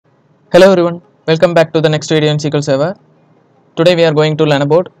Hello everyone, welcome back to the next video in SQL Server. Today we are going to learn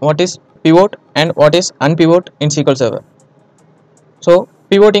about what is pivot and what is unpivot in SQL Server. So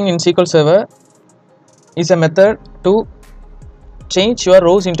pivoting in SQL Server is a method to change your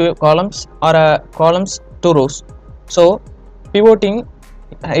rows into columns or columns to rows. So pivoting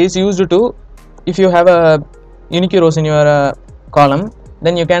is used to, if you have a unique rows in your column,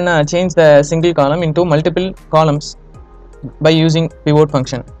 then you can change the single column into multiple columns by using pivot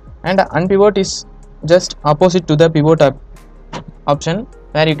function. And unpivot is just opposite to the pivot option,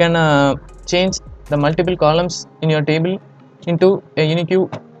 where you can change the multiple columns in your table into a unique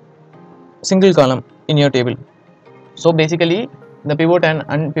single column in your table. So basically the pivot and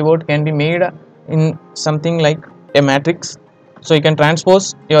unpivot can be made in something like a matrix, so you can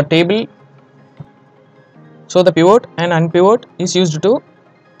transpose your table. So the pivot and unpivot is used to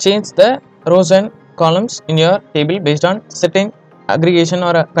change the rows and columns in your table based on certain aggregation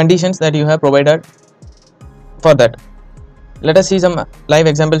or conditions that you have provided for that. Let us see some live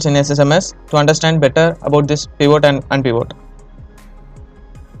examples in SSMS to understand better about this pivot and unpivot.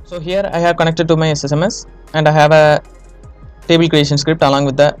 So here I have connected to my SSMS and I have a table creation script along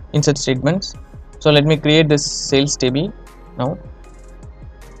with the insert statements. So let me create this sales table now.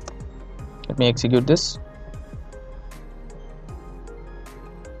 Let me execute this.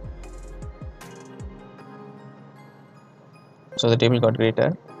 So the table got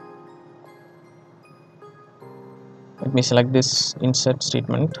created. Let me select this insert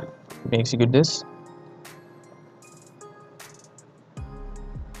statement. Let me execute this.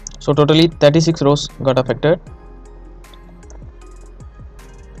 So totally 36 rows got affected.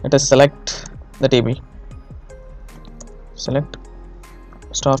 Let us select the table. Select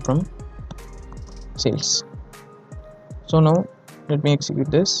star from sales. So now let me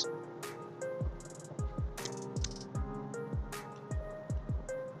execute this.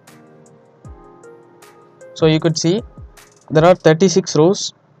 So you could see there are 36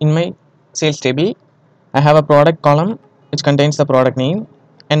 rows in my sales table. I have a product column which contains the product name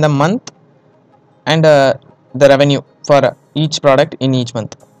and the month and the revenue for each product in each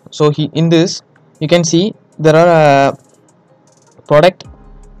month. So in this you can see there are product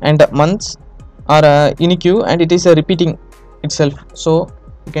and the months are unique and it is repeating itself. So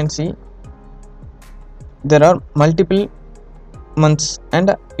you can see there are multiple months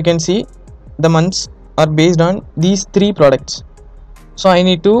and you can see the months are based on these three products. So I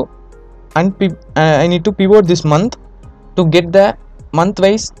need to pivot this month to get the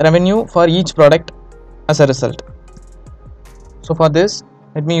month-wise revenue for each product as a result. So for this,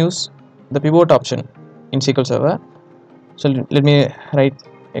 let me use the pivot option in SQL Server. So let me write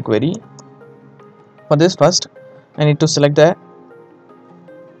a query. For this, first I need to select let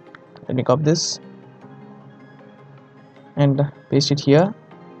me copy this and paste it here.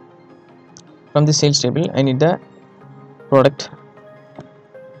 From the sales table I need the product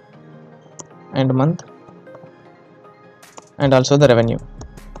and month and also the revenue.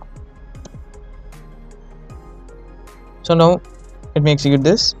 So now let me execute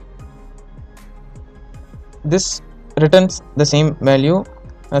this. This returns the same value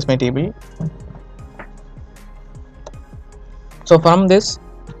as my table. So from this,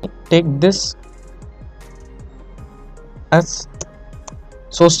 take this as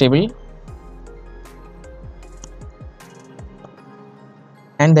source table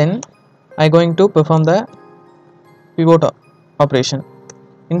and then I am going to perform the pivot operation.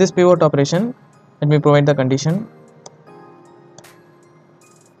 In this pivot operation, let me provide the condition.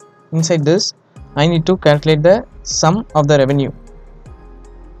 Inside this, I need to calculate the sum of the revenue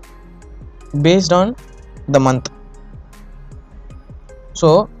based on the month.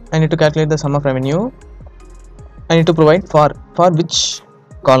 So I need to calculate the sum of revenue. I need to provide for which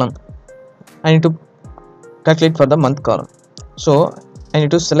column. I need to calculate for the month column. So I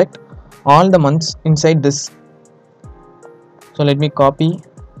need to select all the months inside this. So let me copy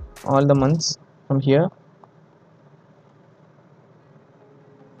all the months from here.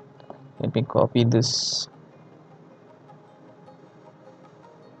 Let me copy this.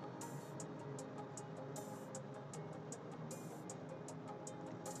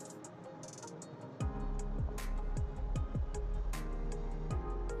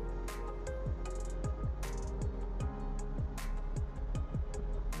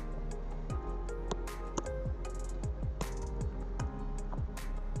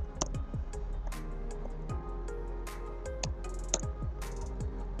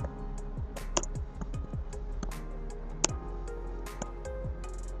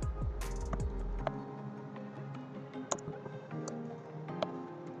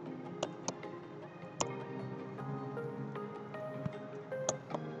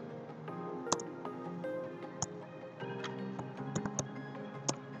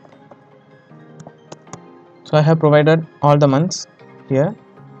 So I have provided all the months here.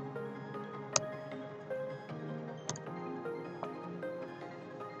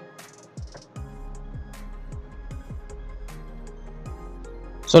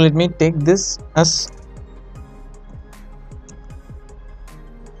 So let me take this as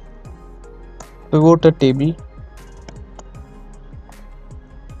pivoted table.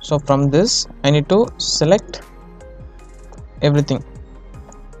 So from this I need to select everything.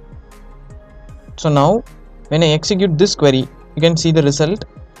 So now when I execute this query, you can see the result.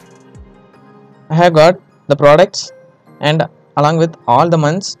 I have got the products and along with all the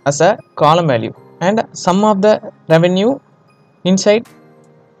months as a column value and sum of the revenue inside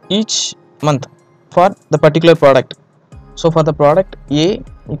each month for the particular product. So for the product A,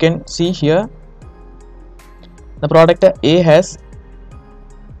 you can see here the product A has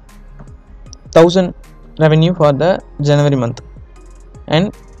 1000 revenue for the January month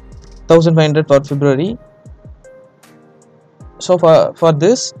and 1500 for February. So for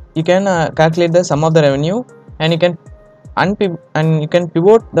this you can calculate the sum of the revenue and you can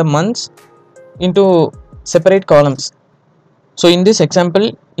pivot the months into separate columns. So in this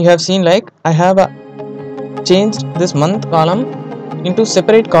example you have seen like I have changed this month column into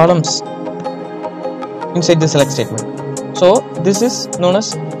separate columns inside the select statement. So this is known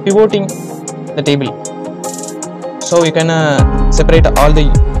as pivoting the table. So you can separate all the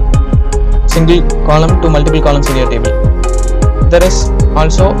single column to multiple columns in your table. There is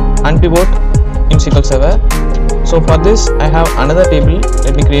also unpivot in SQL Server. So for this I have another table.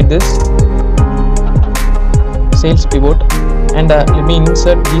 Let me create this sales pivot and let me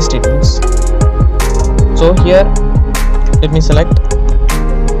insert these statements. So here let me select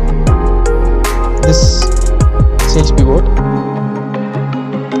this sales pivot.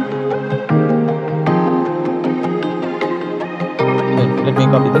 Let me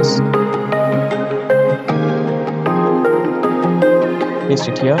copy this, paste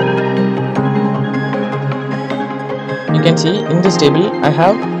it here. You can see in this table I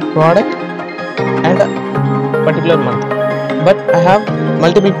have product and a particular month, but I have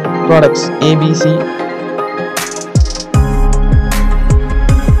multiple products A, B, C,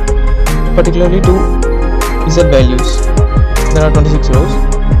 particularly to Z values. There are 26 rows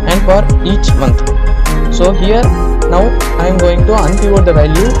and for each month. So here now I am going to unpivot the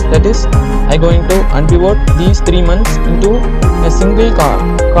value, that is I am going to unpivot these 3 months into a single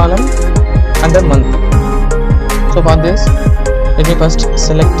column under month. So for this let me first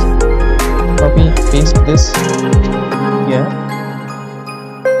select, copy, paste this here.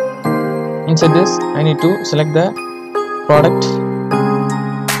 Inside this I need to select the product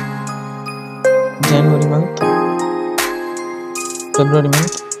January month, February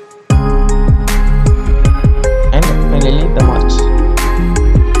month and finally the March.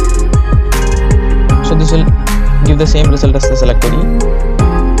 So this will give the same result as the select query.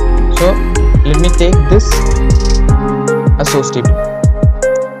 So let me take this as source table.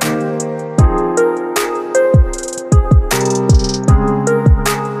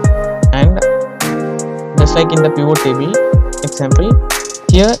 And just like in the pivot table example,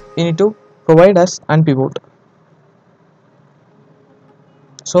 here you need to provide as unpivot.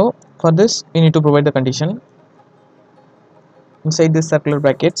 So for this you need to provide the condition. Inside this circular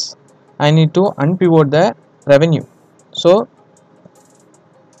brackets I need to unpivot the revenue. So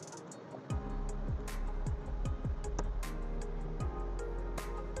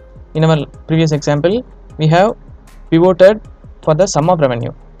in our previous example we have pivoted for the sum of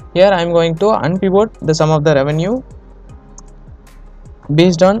revenue. Here I am going to unpivot the sum of the revenue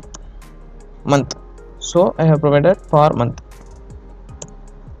based on month. So I have provided for month.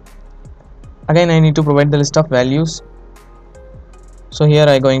 Again I need to provide the list of values. So here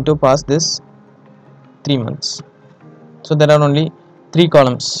I am going to pass this 3 months. So there are only 3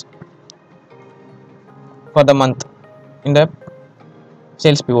 columns for the month in the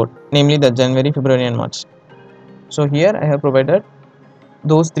sales pivot, namely the January, February and March. So here I have provided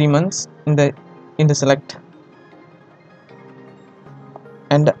those 3 months in the select,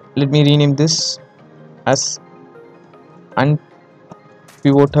 and let me rename this as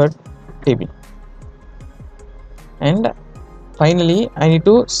unpivoted table. And finally I need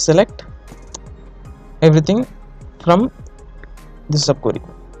to select everything from this subquery.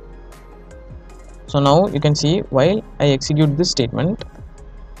 So now you can see while I execute this statement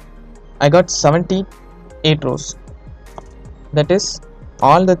I got 78 rows, that is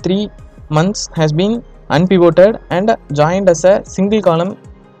all the 3 months has been unpivoted and joined as a single column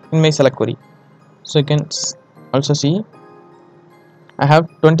in my select query. So you can also see I have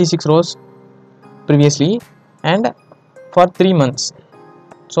 26 rows previously and for 3 months.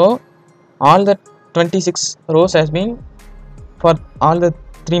 So all the 26 rows has been for all the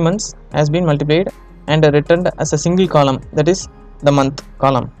 3 months has been multiplied and returned as a single column, that is the month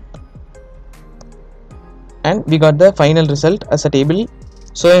column, and we got the final result as a table.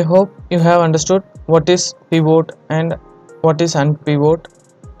 So I hope you have understood what is pivot and what is unpivot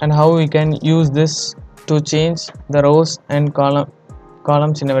and how we can use this to change the rows and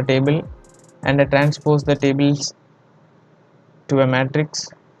columns in our table and transpose the tables to a matrix.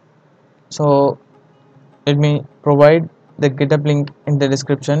 So let me provide the GitHub link in the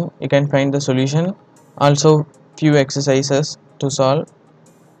description. You can find the solution, also few exercises to solve.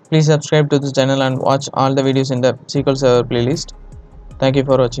 Please subscribe to this channel and watch all the videos in the SQL Server playlist. Thank you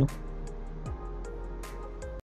for watching.